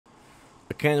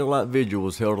A candlelight vigil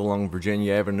was held along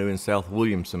Virginia Avenue in South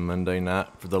Williamson Monday night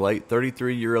for the late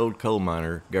 33-year-old coal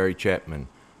miner Gary Chapman,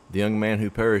 the young man who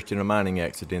perished in a mining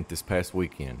accident this past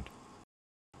weekend.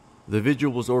 The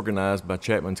vigil was organized by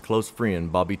Chapman's close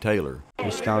friend, Bobby Taylor.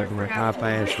 We started with our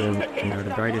passion.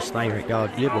 The greatest thing that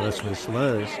God gave us was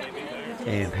love.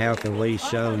 And how can we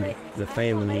show the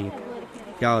family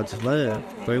God's love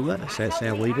through us? That's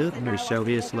how we do it. We show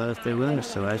His love through us.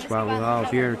 So that's why we're all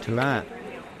here tonight,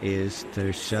 is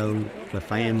to show the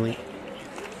family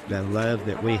the love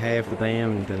that we have for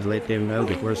them and to let them know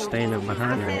that we're standing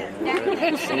behind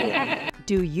them.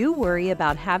 Do you worry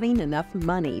about having enough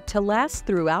money to last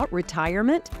throughout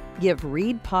retirement? Give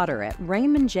Reed Potter at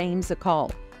Raymond James a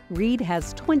call. Reed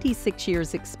has 26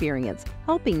 years experience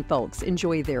helping folks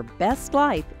enjoy their best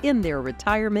life in their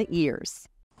retirement years.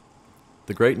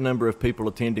 The great number of people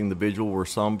attending the vigil were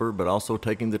somber but also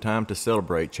taking the time to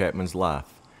celebrate Chapman's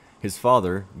life. His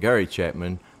father, Gary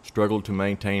Chapman, struggled to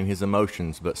maintain his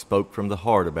emotions but spoke from the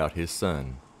heart about his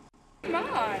son. Come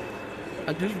on.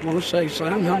 I just want to say,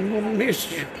 son, I'm going to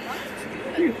miss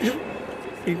you.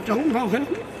 You don't know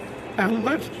how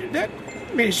much that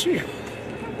miss you.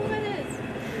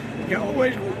 You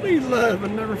always will be loved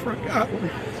and never forgotten.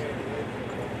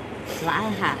 Fly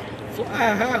high.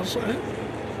 Fly high, son.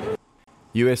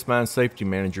 U.S. Mine Safety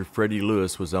Manager Freddie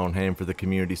Lewis was on hand for the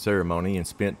community ceremony and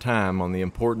spent time on the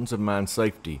importance of mine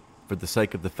safety for the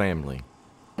sake of the family.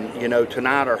 You know,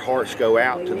 tonight our hearts go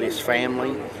out to this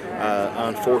family.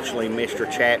 Unfortunately, Mr.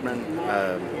 Chapman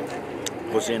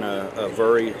was in a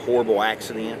very horrible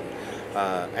accident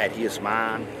at his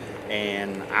mine.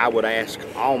 And I would ask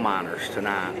all miners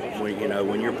tonight,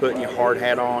 when you're putting your hard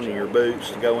hat on and your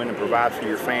boots to go in and provide for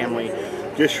your family,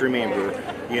 just remember,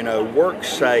 work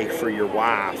safe for your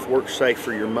wife, work safe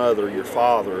for your mother, your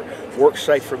father, work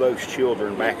safe for those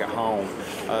children back at home,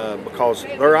 because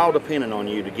they're all depending on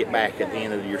you to get back at the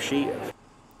end of your shift.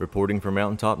 Reporting for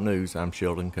Mountaintop News, I'm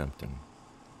Sheldon Compton.